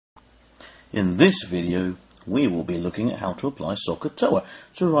In this video, we will be looking at how to apply Sohcahtoa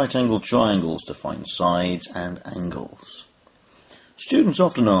to right-angled triangles to find sides and angles. Students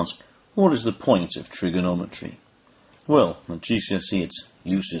often ask, what is the point of trigonometry? Well, at GCSE its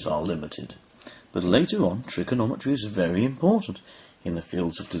uses are limited, but later on trigonometry is very important in the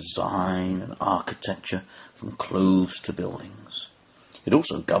fields of design and architecture, from clothes to buildings. It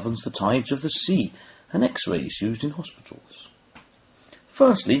also governs the tides of the sea and X-rays used in hospitals.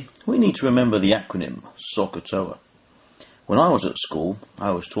 Firstly, we need to remember the acronym Sohcahtoa. When I was at school,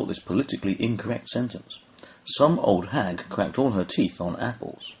 I was taught this politically incorrect sentence. Some old hag cracked all her teeth on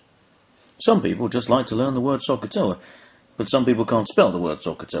apples. Some people just like to learn the word Sohcahtoa, but some people can't spell the word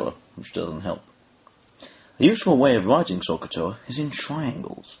Sohcahtoa, which doesn't help. A useful way of writing Sohcahtoa is in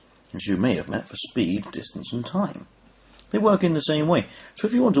triangles, as you may have met for speed, distance and time. They work in the same way, so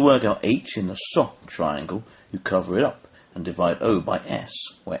if you want to work out h in the SO triangle, you cover it up and divide O by S,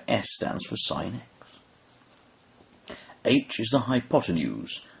 where S stands for sine x. H is the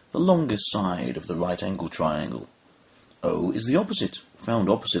hypotenuse, the longest side of the right-angle triangle. O is the opposite, found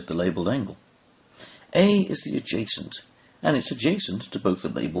opposite the labelled angle. A is the adjacent, and it's adjacent to both the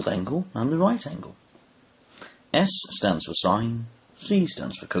labelled angle and the right angle. S stands for sine, C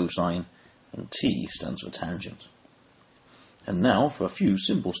stands for cosine, and T stands for tangent. And now for a few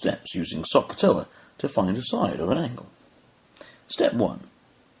simple steps using Sohcahtoa to find a side or an angle. Step 1.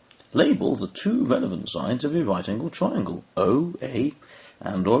 Label the two relevant sides of your right-angled triangle, O, A,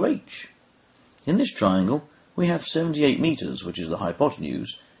 and or H. In this triangle, we have 78 meters, which is the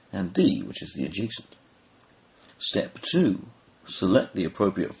hypotenuse, and D, which is the adjacent. Step 2. Select the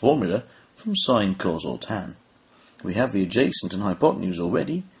appropriate formula from sine, cos, or tan. We have the adjacent and hypotenuse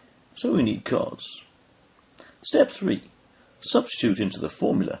already, so we need cos. Step 3. Substitute into the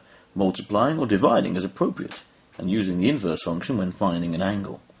formula, multiplying or dividing as appropriate, and using the inverse function when finding an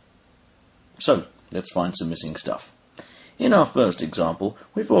angle. So, let's find some missing stuff. In our first example,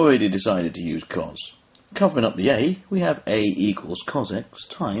 we've already decided to use cos. Covering up the A, we have A equals cos x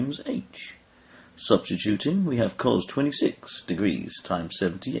times h. Substituting, we have cos 26 degrees times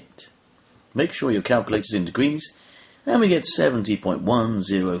 78. Make sure your calculator's in degrees, and we get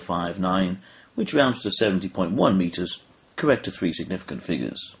 70.1059, which rounds to 70.1 meters, correct to three significant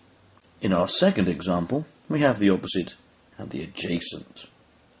figures. In our second example, we have the opposite and the adjacent.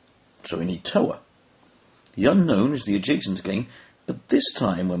 So we need TOA. The unknown is the adjacent again, but this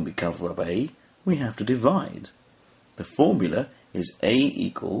time when we cover up A, we have to divide. The formula is A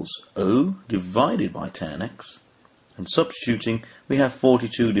equals O divided by tan x, and substituting we have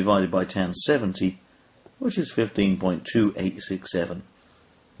 42 divided by tan 70, which is 15.2867.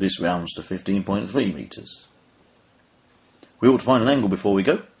 This rounds to 15.3 meters. We ought to find an angle before we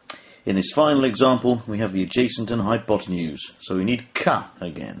go. In this final example, we have the adjacent and hypotenuse, so we need K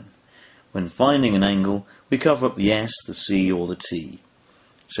again. When finding an angle, we cover up the S, the C, or the T.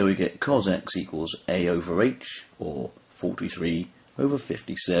 So we get cos x equals A over H, or 43 over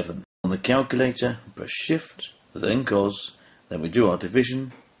 57. On the calculator, press Shift, then cos, then we do our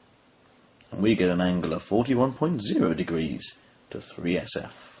division, and we get an angle of 41.0 degrees to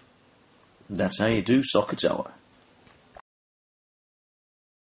 3SF. That's how you do Sohcahtoa.